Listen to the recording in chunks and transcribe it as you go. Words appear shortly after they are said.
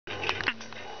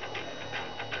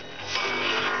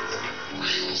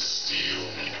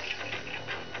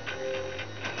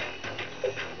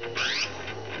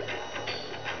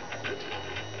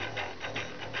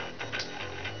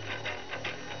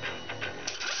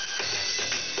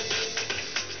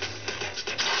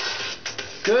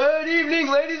Good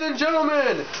evening, ladies and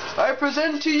gentlemen. I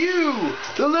present to you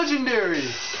the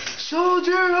legendary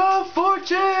Soldier of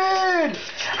Fortune. Oh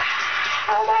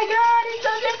my God, it's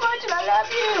Soldier of Fortune. I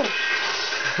love you.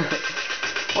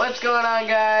 What's going on,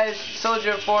 guys?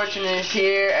 Soldier of Fortune is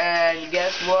here, and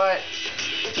guess what?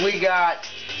 We got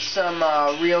some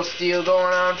Real Steel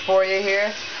going on for you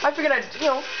here. I figured I'd,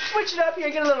 switch it up here,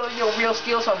 get a little, Real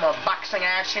Steel, some boxing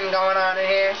action going on in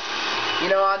here.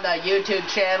 On the YouTube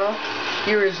channel.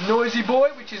 Here is Noisy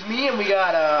Boy, which is me, and we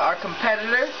got our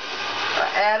competitor,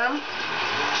 Adam.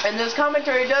 And this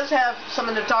commentary does have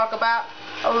something to talk about.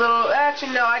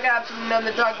 Actually, no, I got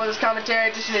something to talk about this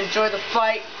commentary. Just to enjoy the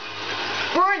fight.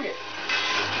 Bring it!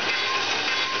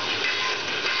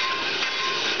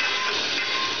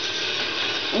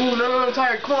 Ooh, no,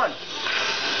 tired. Come on.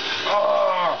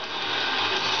 Oh.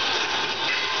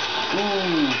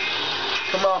 Ooh.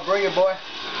 Come on, bring it, boy.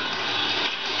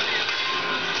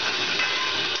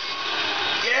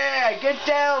 Yeah, get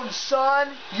down,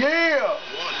 son. Yeah.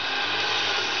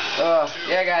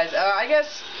 Yeah, guys. I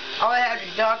guess all I have to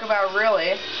talk about,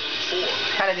 really,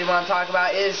 kind of did want to talk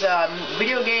about, is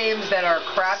video games that are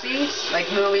crappy, like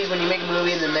movies. When you make a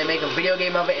movie and then they make a video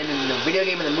game of it, and then the video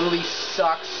game and the movie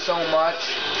sucks so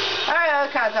much. I'll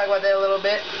kind of talk about that a little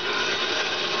bit.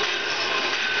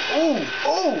 Ooh.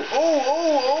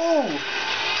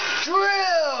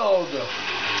 Drilled.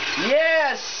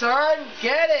 Yeah, son,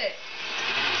 get it.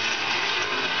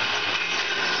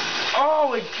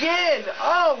 Oh, again!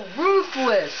 Oh,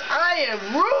 ruthless! I am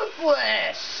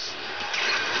ruthless!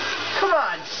 Come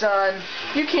on, son.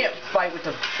 You can't fight with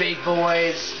the big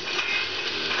boys.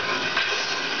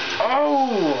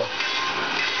 Oh!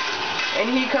 And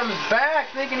he comes back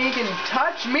thinking he can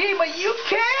touch me, but you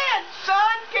can't,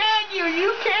 son, can you?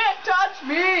 You can't touch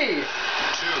me!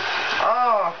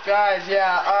 Oh, guys,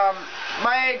 yeah.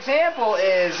 My example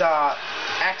is,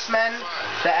 X-Men.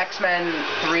 The X-Men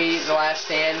 3, The Last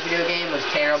Stand video game was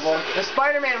terrible. The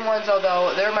Spider-Man ones,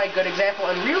 although, they're my good example.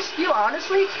 And Real Steel,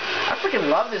 honestly, I freaking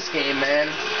love this game, man.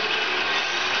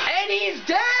 And he's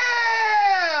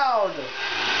down!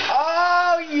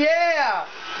 Oh, yeah!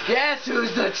 Guess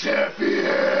who's the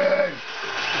champion?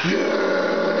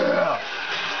 Yeah!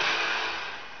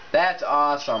 That's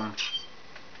awesome.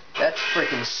 That's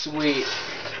freaking sweet.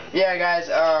 Yeah, guys,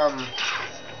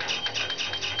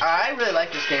 I really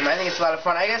like this game. I think it's a lot of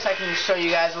fun. I guess I can show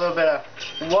you guys a little bit of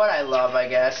what I love, I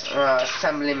guess.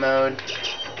 Assembly mode.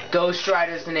 Ghost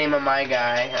Rider is the name of my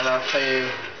guy, and I'll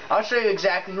show you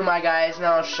exactly who my guy is, and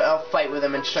I'll fight with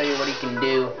him and show you what he can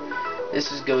do.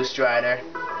 This is Ghost Rider.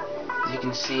 As you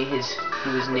can see, his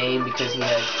name because he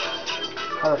has.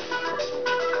 Oh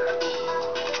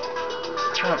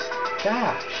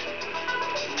gosh.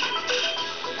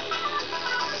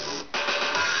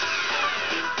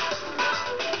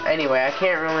 Anyway, I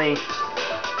can't really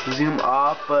zoom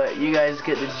up, but you guys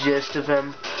get the gist of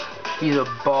him. He's a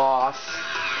boss.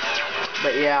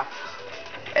 But yeah.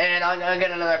 And I'm gonna get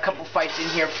another couple fights in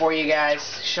here for you guys.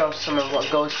 Show some of what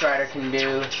Ghost Rider can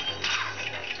do.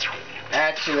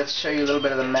 Actually, let's show you a little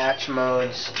bit of the match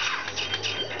modes.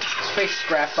 Let's face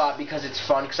Scrapbot because it's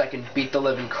fun, because I can beat the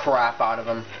living crap out of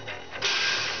him.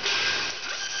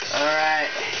 Alright.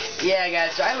 Yeah,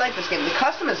 guys, so I like this game. The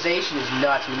customization is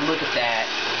nuts. I mean, look at that.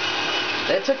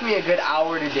 That took me a good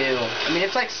hour to do. I mean,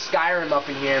 it's like Skyrim up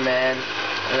in here, man.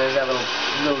 And there's that little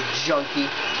junkie.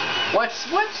 What's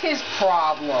his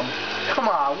problem? Come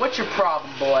on, what's your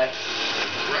problem, boy?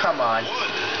 Come on.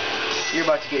 You're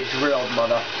about to get drilled,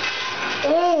 mother.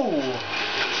 Oh!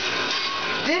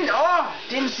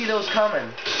 Didn't see those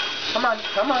coming. Come on,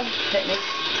 hit me.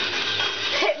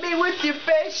 Hit me with your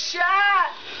best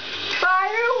shot!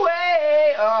 Fire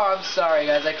away! Oh, I'm sorry,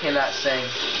 guys. I cannot sing.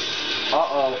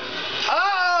 Uh-oh.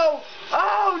 Oh!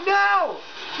 Oh, no!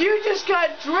 You just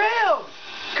got drilled!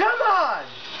 Come on!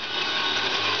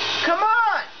 Come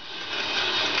on!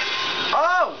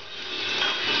 Oh!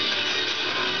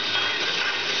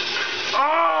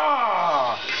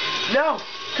 Oh! No!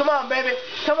 Come on, baby!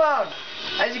 Come on!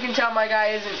 As you can tell, my guy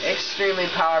isn't extremely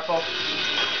powerful.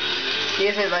 He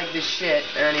isn't like this shit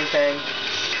or anything.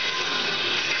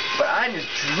 But I'm just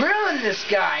drilling this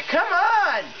guy. Come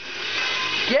on!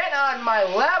 Get on my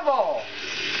level!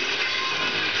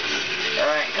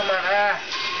 Alright, come on.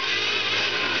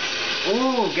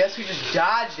 Ooh, guess who just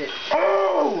dodged it?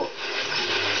 Oh!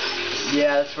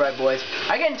 Yeah, that's right, boys.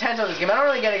 I get intense on this game. I don't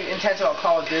really get intense about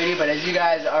Call of Duty, but as you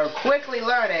guys are quickly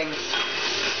learning,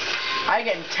 I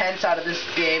get intense out of this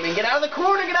game. And get out of the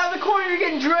corner, you're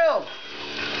getting drilled!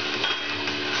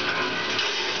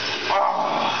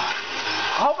 Oh!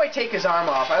 I hope I take his arm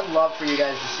off. I'd love for you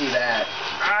guys to see that.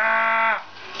 Ah!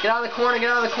 Get out of the corner, get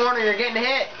out of the corner, you're getting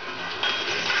hit.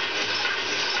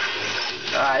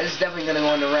 Alright, this is definitely going to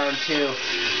go into round 2.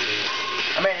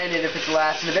 I might end it if it's the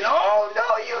last in the bit. Oh,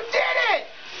 no, you did it!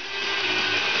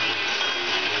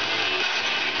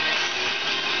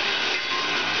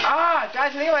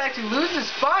 Guys, I think I might actually lose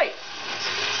this fight.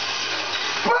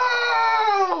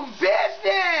 Boom!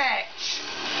 Business!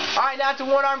 Alright, now it's a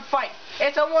one-arm fight.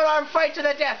 It's a one-arm fight to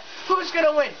the death. Who's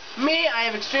gonna win? Me, I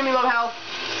have extremely low health.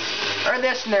 Or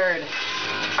this nerd.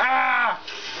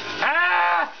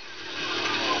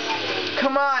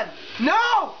 Come on.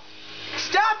 No!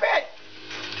 Stop it!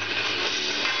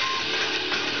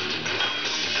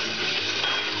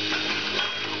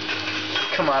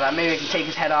 Come on, maybe I can take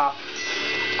his head off.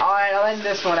 Alright, I'll end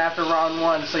this one after round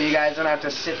 1 so you guys don't have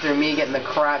to sit through me getting the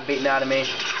crap beaten out of me.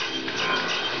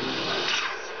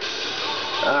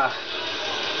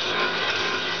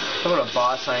 Look what a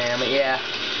boss I am. But yeah,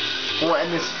 we'll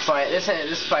end this fight. This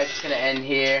fight's gonna end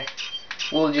here.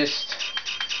 We'll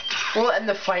end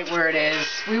the fight where it is.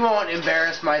 We won't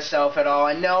embarrass myself at all.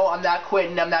 I know I'm not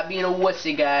quitting. I'm not being a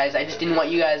wussy, guys. I just didn't want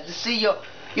you guys to see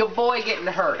your boy getting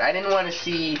hurt. I didn't want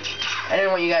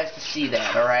you guys to see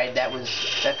that. All right, that's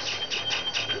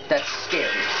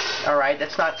scary. All right,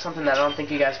 that's not something that I don't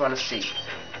think you guys want to see.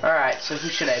 All right, so who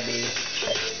should I be?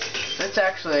 It's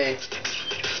actually.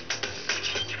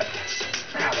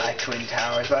 I like Twin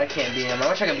Towers, but I can't be him. I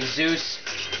wish I could be Zeus.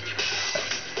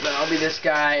 But I'll be this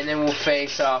guy, and then we'll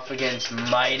face off against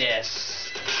Midas.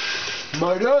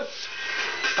 Midas!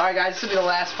 Alright guys, this will be the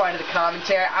last fight of the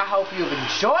commentary. I hope you've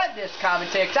enjoyed this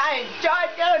commentary, because I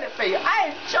enjoyed doing it for you. I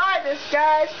enjoy this,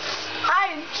 guys.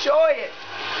 I enjoy it.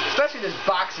 Especially this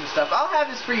boxing stuff. I'll have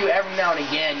this for you every now and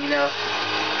again, you know.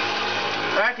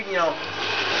 I can, you know,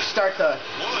 start the,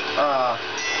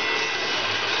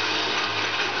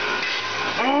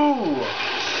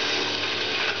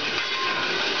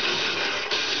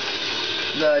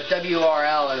 the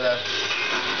WRL or the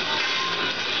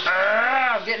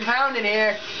I'm getting pounded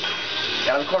here.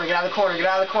 Get out of the corner, get out of the corner, get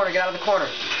out of the corner, get out of the corner.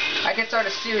 I could start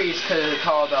a series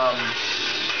called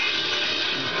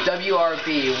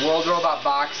WRB, World Robot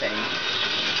Boxing.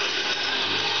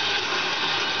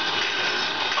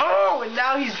 Oh, and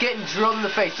now he's getting drilled in the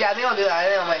face. Yeah, I think I'll do that. I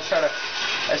think I might start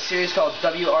a series called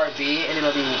WRB, and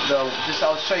it'll be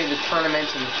I'll show you the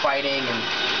tournaments and the fighting, and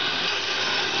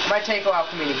it might take a while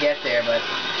for me to get there, but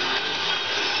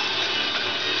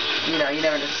you know, you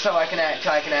never know. So I can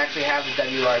actually have the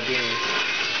WRB.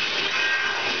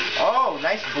 Oh,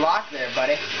 nice block there,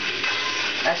 buddy.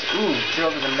 That's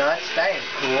drilled to the nuts. That ain't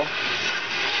cool.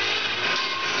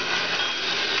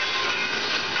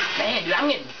 Man, dude, I'm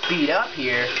getting beat up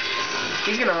here.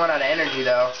 He's gonna run out of energy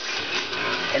though.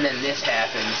 And then this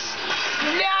happens.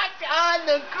 Knocked on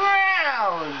the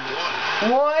ground!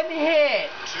 One hit!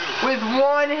 With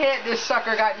one hit, this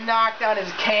sucker got knocked on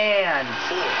his can.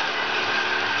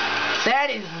 That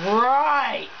is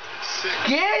right!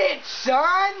 Get it,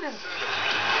 son!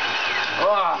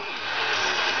 Oh.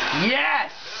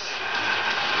 Yes!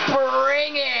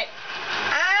 Bring it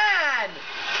on!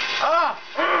 Oh,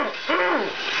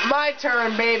 my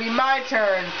turn, baby, my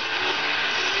turn.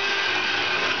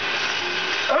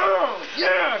 Oh,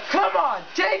 yeah, come on,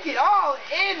 take it all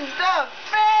in the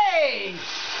face!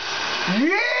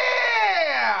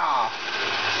 Yeah!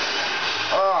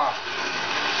 Oh.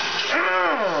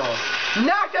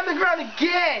 Knocked on the ground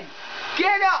again!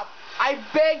 Get up! I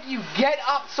beg you, get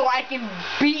up so I can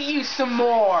beat you some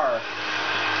more!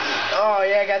 Oh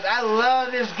yeah, guys, I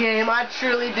love this game. I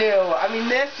truly do. I mean,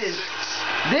 this is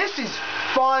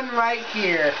fun right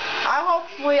here.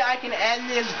 Hopefully I can end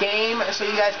this game so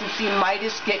you guys can see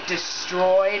Midas get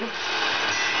destroyed.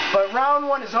 But round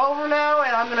 1 is over now,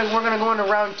 and we're gonna go into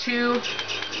round 2.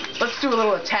 Let's do a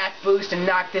little attack boost and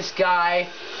knock this guy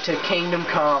to Kingdom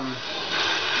Come.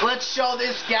 Let's show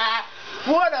this guy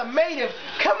what I'm made of.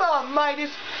 Come on,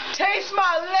 Midas, taste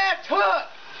my left hook.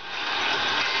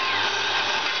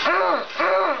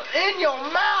 In your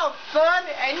mouth, son,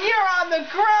 and you're on the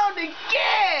ground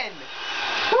again!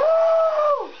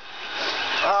 Woo!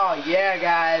 Oh, yeah,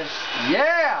 guys.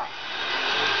 Yeah!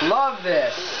 Love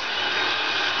this.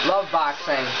 Love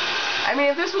boxing. I mean,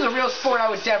 if this was a real sport, I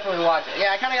would definitely watch it.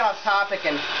 Yeah, I kind of got off topic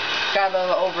and got a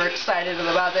little overexcited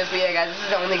about this, but yeah, guys, this is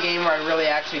the only game where I really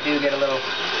actually do get a little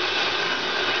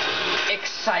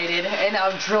excited, and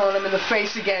I'm drilling him in the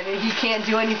face again, and he can't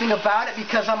do anything about it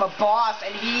because I'm a boss,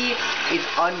 and he is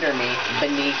under me,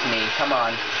 beneath me. Come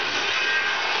on.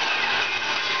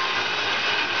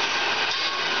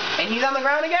 And he's on the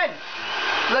ground again.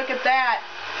 Look at that.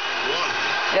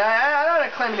 Yeah, I'm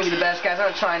not claiming to be the best, guys.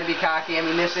 I'm not trying to be cocky. I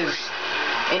mean, this is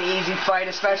an easy fight,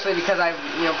 especially because I've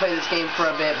played this game for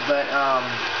a bit. But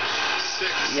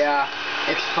yeah,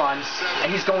 it's fun.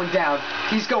 And he's going down.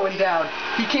 He's going down.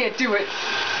 He can't do it. 9, 10.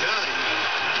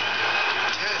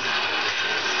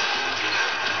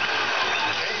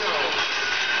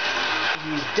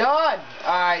 He's done.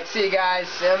 Alright, see you guys.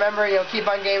 Remember, keep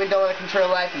on gaming, don't let it control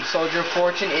your life, and Soldier of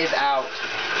Fortune is out.